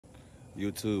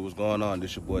YouTube, what's going on?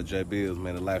 This your boy J Bills,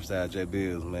 man, the lifestyle J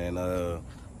Bills, man.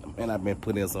 Man, I've been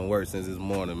putting in some work since this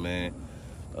morning, man.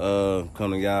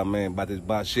 Come to y'all, man, about this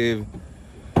box Chevy.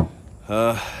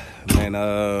 Man,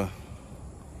 I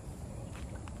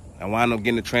wound up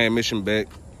getting the transmission back,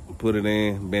 put it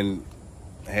in,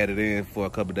 had it in for a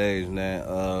couple days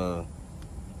now.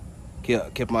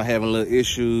 Kept on having little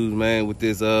issues, man, with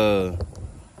this line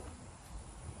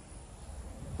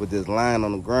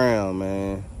on the ground,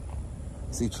 man.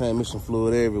 See transmission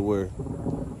fluid everywhere.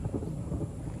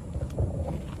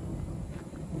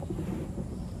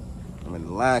 I mean,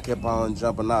 the line kept on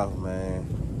jumping off, man.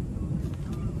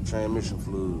 Transmission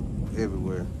fluid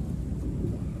everywhere.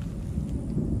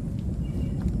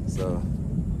 So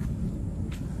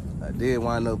I did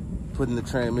wind up putting the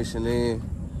transmission in,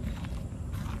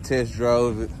 test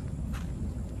drove it.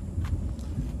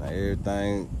 Now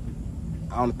everything,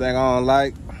 only thing I don't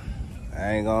like,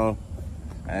 I ain't gonna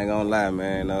lie,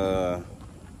 man.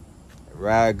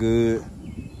 Ride good,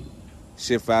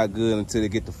 shift out good until they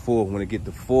get to fourth. When they get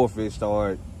to fourth, it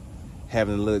start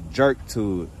having a little jerk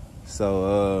to it.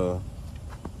 So,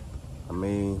 I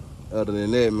mean, other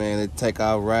than that, man, it take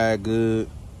out ride good,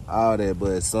 all that.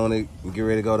 But as soon as it get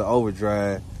ready to go to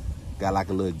overdrive, got like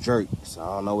a little jerk. So I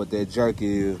don't know what that jerk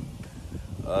is.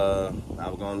 I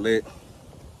was gonna let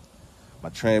my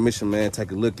transmission man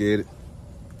take a look at it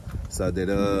so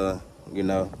that, you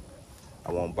know,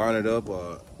 I won't burn it up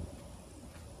or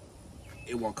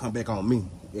it won't come back on me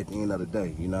at the end of the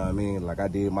day. You know what I mean? Like I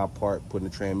did my part, putting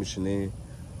the transmission in,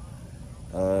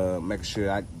 making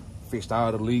sure I fixed all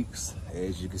the leaks.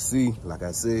 As you can see, like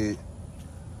I said,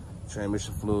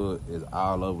 transmission fluid is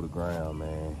all over the ground,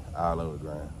 man, all over the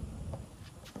ground.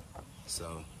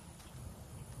 So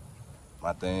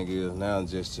my thing is now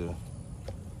just to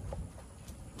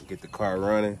get the car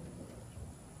running,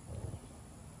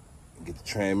 get the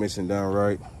transmission done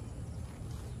right.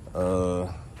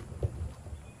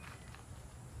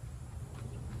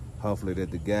 Hopefully that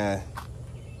the guy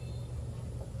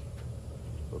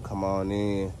will come on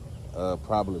in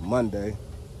probably Monday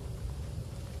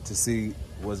to see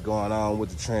what's going on with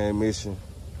the transmission.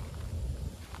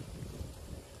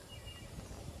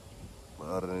 But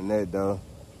other than that though,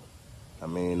 I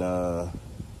mean,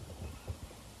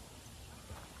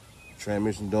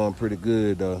 transmission doing pretty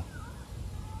good though.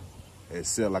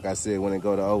 Except, like I said, when it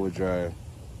go to overdrive.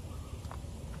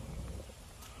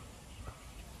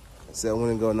 Except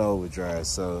when it go to overdrive.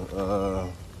 So,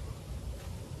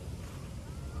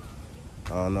 I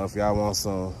don't know if y'all want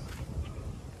some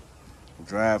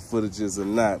drive footages or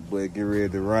not, but get ready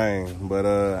to rain. But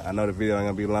I know the video ain't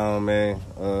gonna be long, man.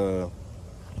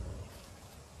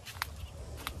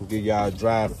 Give y'all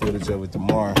drive footage of it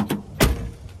tomorrow.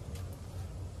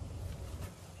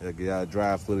 Yeah, get y'all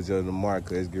drive footage of it tomorrow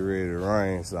because it's get ready to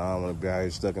rain, so I don't want to be out here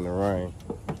stuck in the rain.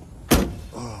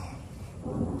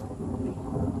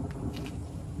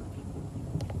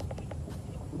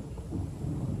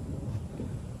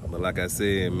 But like I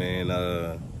said, man,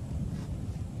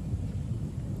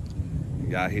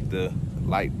 y'all hit the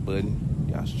like button.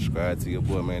 Y'all subscribe to your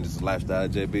boy, man. This is Lifestyle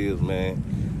J Bills, man.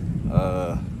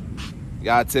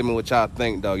 Y'all tell me what y'all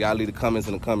think, though. Y'all leave the comments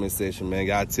in the comment section, man.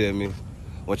 Y'all tell me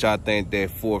what y'all think that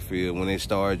fourth is when they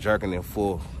start jerking in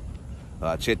fourth.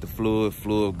 Check the fluid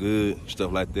good,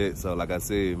 stuff like that. So like I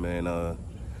said, man, y'all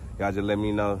just let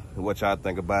me know what y'all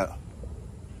think about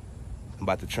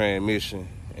the transmission,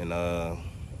 and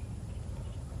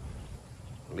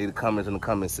leave the comments in the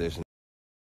comment section.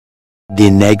 The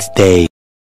next day.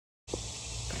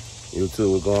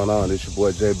 YouTube, what's going on? This your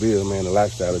boy J Bill, man, the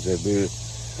lifestyle of J Bill.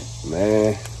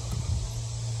 Man,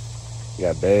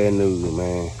 got bad news,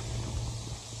 man.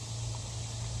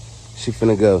 She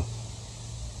finna go.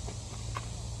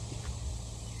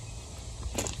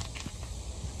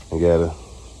 I gotta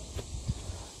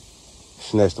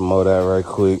snatch the motor out right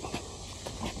quick.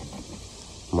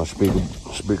 My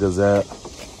speakers out.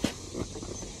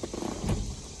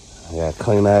 I gotta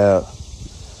clean her out.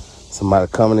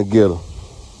 Somebody coming to get her.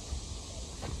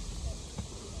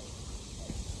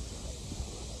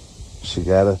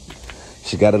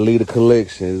 She gotta leave the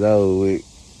collection. It's over with.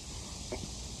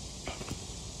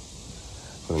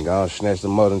 I'm gonna snatch the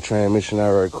motor and transmission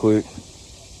out right quick.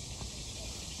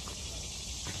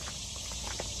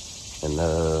 And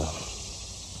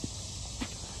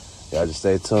y'all just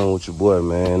stay tuned with your boy,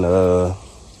 man.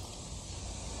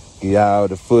 Give y'all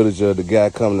the footage of the guy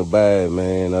coming to buy it,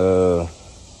 man.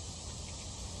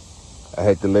 I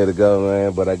hate to let it go,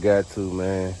 man, but I got to,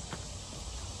 man.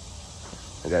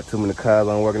 I got too many cars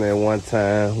I'm working at one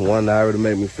time. One already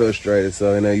made me frustrated,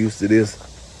 so I ain't used to this,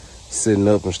 sitting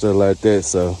up and stuff like that.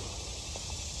 So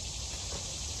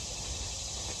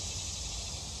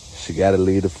She gotta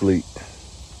leave the fleet.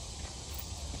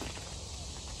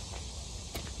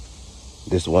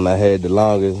 This one I had the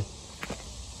longest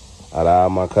out of all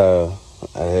my cars.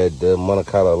 I had the Monte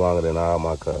Carlo longer than all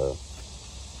my cars.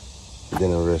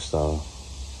 Then the rest on.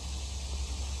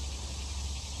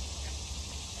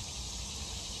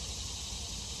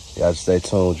 Y'all stay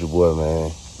tuned with your boy, man.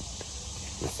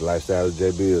 It's the lifestyle of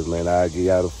JB's, man. I'll give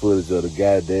y'all the footage of the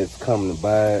guy that's coming to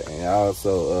buy it and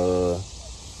also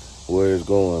where it's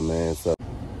going, man. So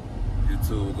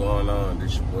YouTube, what's going on?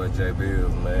 This your boy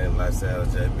JB's, man. Lifestyle of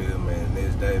JB's, man.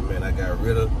 Next day, man, I got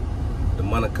rid of the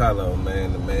Monte Carlo,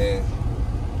 man. The man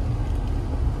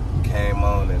came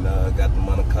on and got the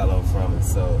Monte Carlo from it.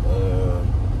 So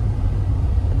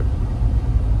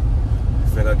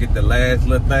finna get the last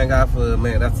little thing off of it,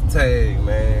 man. That's a tag,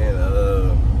 man.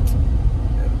 That'll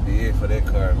be it for that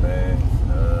car, man.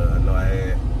 I know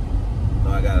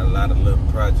I got a lot of little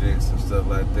projects and stuff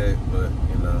like that, but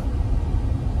you know,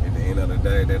 at the end of the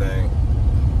day, that ain't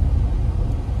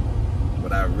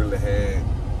what I really had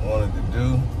wanted to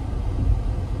do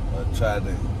or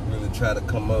really try to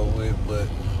come up with, but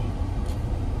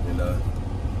you know,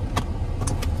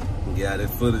 get out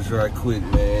this footage right quick,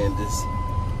 man. This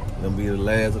gonna be the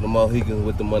last of the Mohicans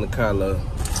with the Monte Carlo.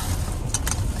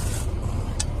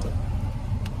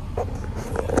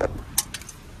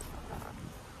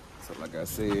 So like I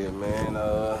said, man,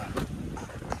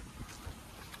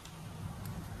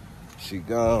 she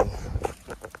gone.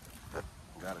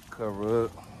 Gotta cover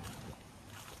up.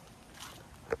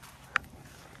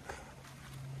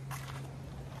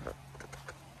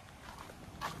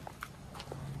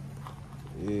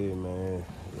 Yeah, man.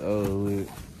 Oh, it.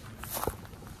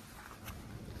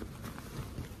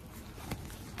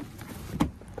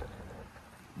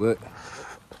 But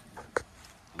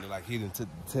look like he done took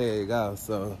the tag out,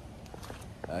 so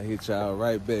I hit y'all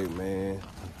right back, man.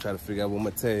 Try to figure out where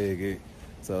my tag is.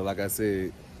 So like I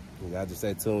said, y'all just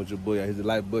stay tuned with your boy. Y'all hit the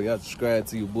like button. Y'all subscribe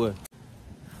to your boy.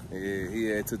 Yeah, he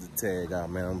had took the tag out,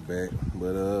 man. I'm back.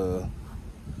 But the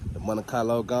Monte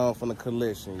Carlo gone from the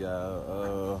collection,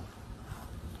 y'all.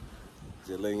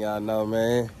 Just letting y'all know,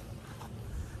 man.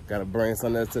 Gotta bring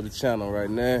something else to the channel right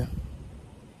now.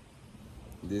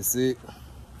 This it.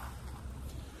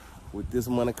 With this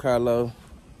Monte Carlo,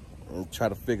 and try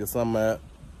to figure something out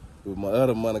with my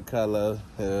other Monte Carlo.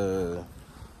 The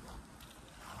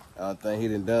only thing he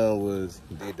done was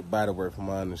did the body work, from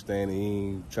my understanding. He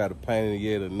ain't try to paint it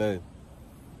yet or nothing.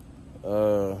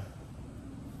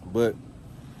 But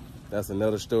that's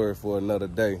another story for another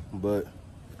day. But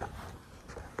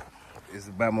it's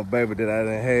about my baby that I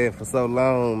done had for so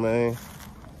long, man.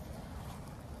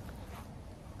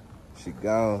 She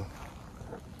gone.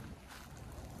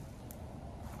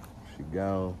 She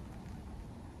gone.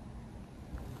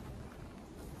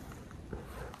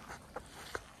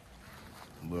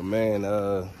 But man,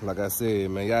 like I said,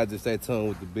 man, y'all just stay tuned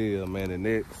with the bill, man.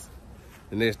 The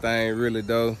next thing really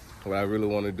though, what I really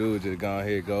want to do is just go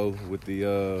ahead and go with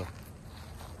the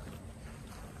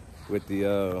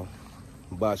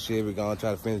box Chevy. Gonna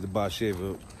try to finish the box Chevy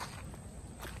up.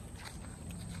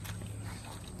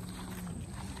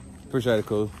 Appreciate it,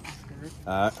 cool.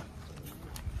 All right.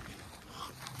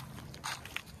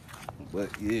 But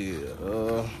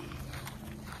yeah,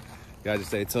 y'all just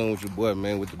stay tuned with your boy,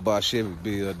 man, with the box Chevy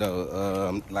build,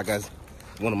 though. Like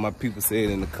one of my people said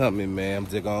in the comment, man, I'm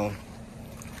just gonna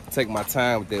take my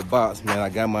time with that box, man. I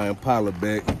got my Impala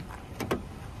back.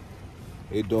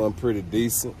 It doing pretty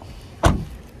decent.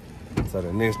 So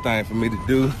the next thing for me to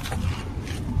do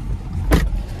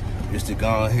is to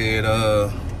go ahead,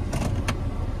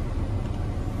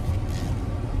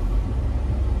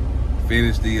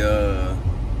 finish the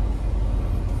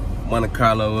Monte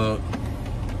Carlo up.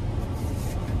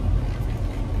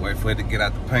 Wait for it to get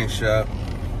out the paint shop.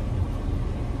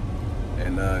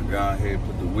 And go ahead and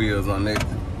put the wheels on it.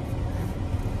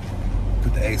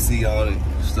 Put the AC on it,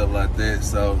 stuff like that.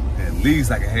 So at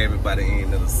least I can have it by the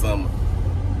end of the summer.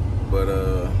 But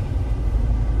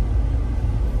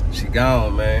she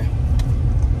gone, man.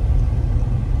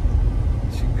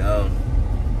 She gone.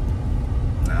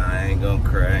 Nah, I ain't gonna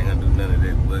cry, I ain't gonna do none of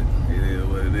that, but it is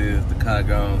what it is. The car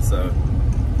gone, so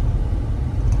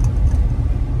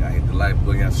y'all hit the like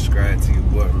button, y'all subscribe to your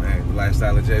boy, man. The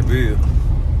lifestyle of JB.